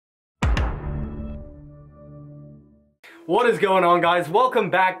What is going on, guys?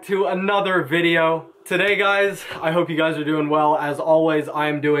 Welcome back to another video. Today, guys, I hope you guys are doing well. As always, I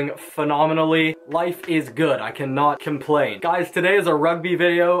am doing phenomenally. Life is good. I cannot complain. Guys, today is a rugby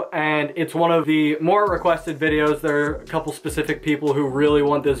video, and it's one of the more requested videos. There are a couple specific people who really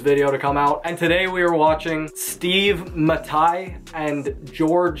want this video to come out. And today we are watching Steve Matai and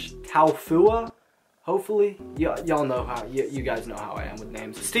Jorge Taufua. Hopefully, y'all know how, you guys know how I am with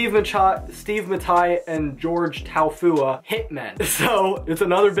names. Steve Matai and Jorge Taufua, Hitmen. So, it's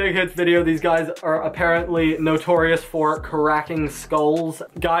another big hits video. These guys are apparently notorious for cracking skulls.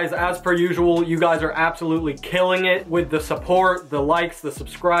 Guys, as per usual, you guys are absolutely killing it with the support, the likes, the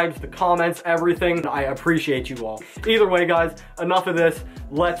subscribes, the comments, everything. I appreciate you all. Either way, guys, enough of this.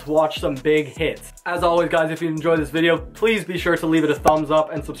 Let's watch some big hits. As always, guys, if you enjoyed this video, please be sure to leave it a thumbs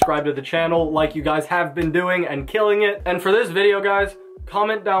up and subscribe to the channel like you guys have been doing and killing it. And for this video, guys,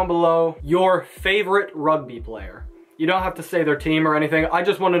 comment down below your favorite rugby player. You don't have to say their team or anything. I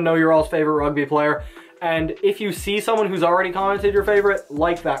just want to know your all's favorite rugby player. And if you see someone who's already commented your favorite,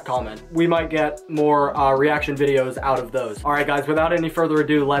 like that comment. We might get more reaction videos out of those. All right, guys, without any further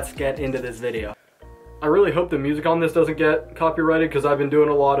ado, let's get into this video. I really hope the music on this doesn't get copyrighted because I've been doing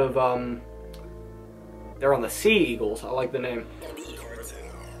a lot of, they're on the Sea Eagles. I like the name.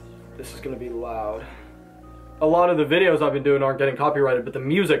 This is gonna be loud. A lot of the videos I've been doing aren't getting copyrighted, but the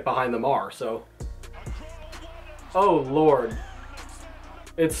music behind them are, so. Oh, Lord.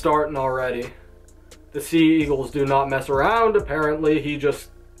 It's starting already. The Sea Eagles do not mess around. Apparently, he just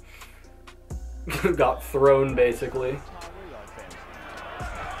got thrown, basically.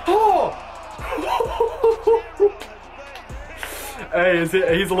 Oh! Hey,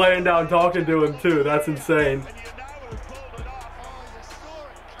 he's laying down talking to him too. That's insane.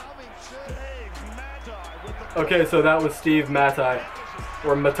 Okay, so that was Steve Matai.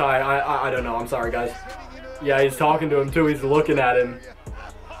 Or Matai. I don't know. I'm sorry, guys. Yeah, he's talking to him too. He's looking at him.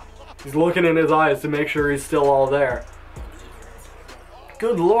 He's looking in his eyes to make sure he's still all there.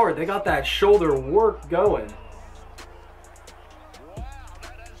 Good Lord, they got that shoulder work going.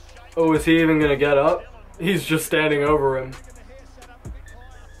 Oh, is he even gonna get up? He's just standing over him.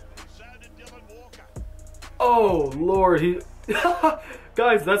 Oh, Lord, he...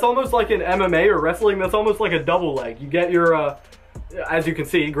 Guys, that's almost like in MMA or wrestling. That's almost like a double leg. You get your, as you can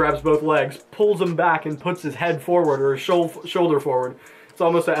see, he grabs both legs, pulls them back, and puts his head forward or his shoulder forward. It's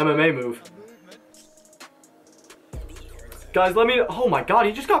almost an MMA move. Guys, let me... Oh my God,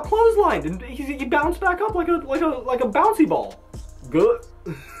 he just got clotheslined, and he bounced back up like a bouncy ball. Good.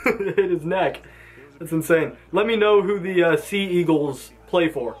 Hit his neck. That's insane. Let me know who the Sea Eagles play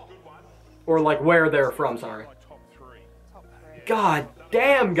for. Or like where they're from, sorry. God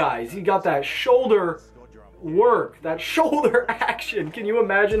damn, guys. He got that shoulder work. That shoulder action. Can you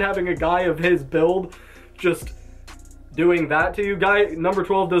imagine having a guy of his build just doing that to you? Guy number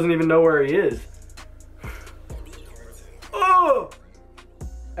 12 doesn't even know where he is. Oh!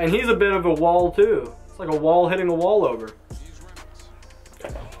 And he's a bit of a wall too. It's like a wall hitting a wall over.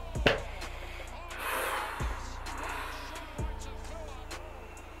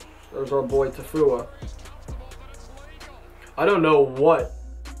 There's our boy Taufua. I don't know what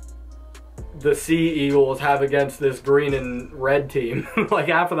the Sea Eagles have against this green and red team. Like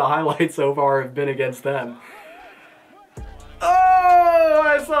half of the highlights so far have been against them. Oh,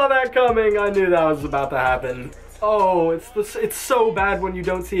 I saw that coming. I knew that was about to happen. Oh, it's so bad when you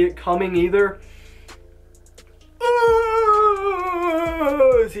don't see it coming either.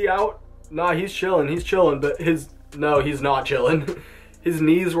 Oh, is he out? Nah, he's chilling. He's chilling, but no, he's not chilling. His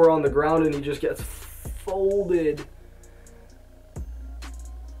knees were on the ground and he just gets folded.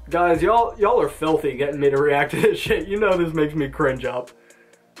 Guys, y'all are filthy getting me to react to this shit. You know this makes me cringe up.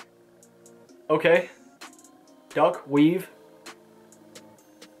 Okay. Duck, weave.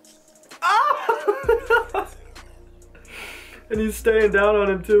 Ah! And he's staying down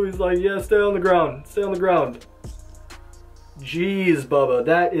on him too. He's like, yeah, stay on the ground. Stay on the ground. Jeez, Bubba,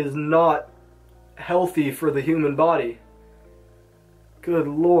 that is not healthy for the human body. Good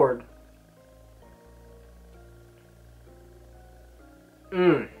Lord.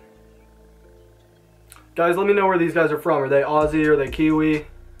 Guys, let me know where these guys are from. Are they Aussie? Are they Kiwi?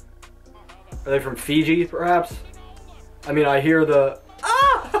 Are they from Fiji, perhaps? I mean, I hear the...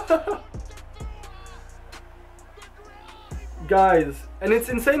 Ah! Guys, and it's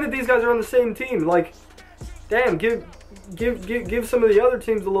insane that these guys are on the same team. Like, damn, give some of the other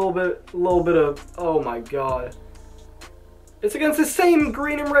teams a little bit of... Oh my God. It's against the same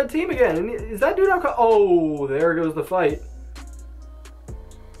green and red team again. And is that dude out? Oh, there goes the fight.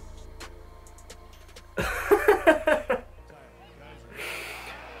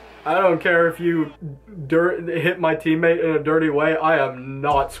 I don't care if you hit my teammate in a dirty way. I am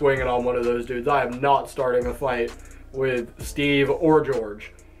not swinging on one of those dudes. I am not starting a fight with Steve or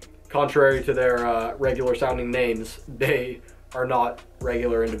George. Contrary to their regular sounding names, they are not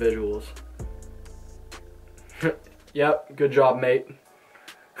regular individuals. Yep, good job, mate.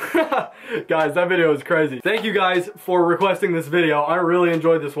 Guys, that video was crazy. Thank you guys for requesting this video. I really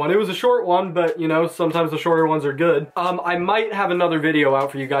enjoyed this one. It was a short one, but you know, sometimes the shorter ones are good. I might have another video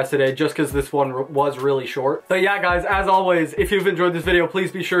out for you guys today just because this one was really short. But yeah, guys, as always, if you've enjoyed this video,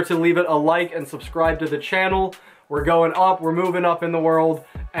 please be sure to leave it a like and subscribe to the channel. We're going up, we're moving up in the world.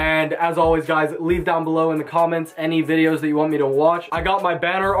 And as always, guys, leave down below in the comments any videos that you want me to watch. I got my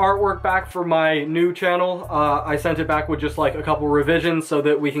banner artwork back for my new channel. I sent it back with just like a couple revisions so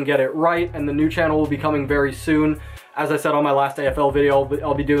that we can get it right. And the new channel will be coming very soon. As I said on my last AFL video,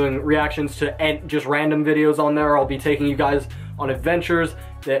 I'll be doing reactions to just random videos on there. I'll be taking you guys on adventures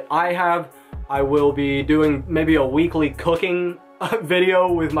that I have. I will be doing maybe a weekly cooking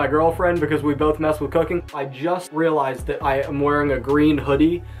video with my girlfriend because we both mess with cooking. I just realized that I am wearing a green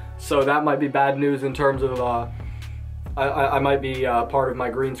hoodie, so that might be bad news in terms of I might be part of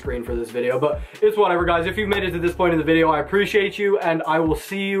my green screen for this video, but it's whatever, guys. If you've made it to this point in the video, I appreciate you, and I will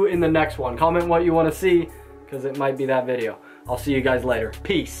see you in the next one. Comment what you want to see, because it might be that video. I'll see you guys later.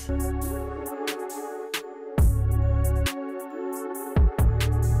 Peace.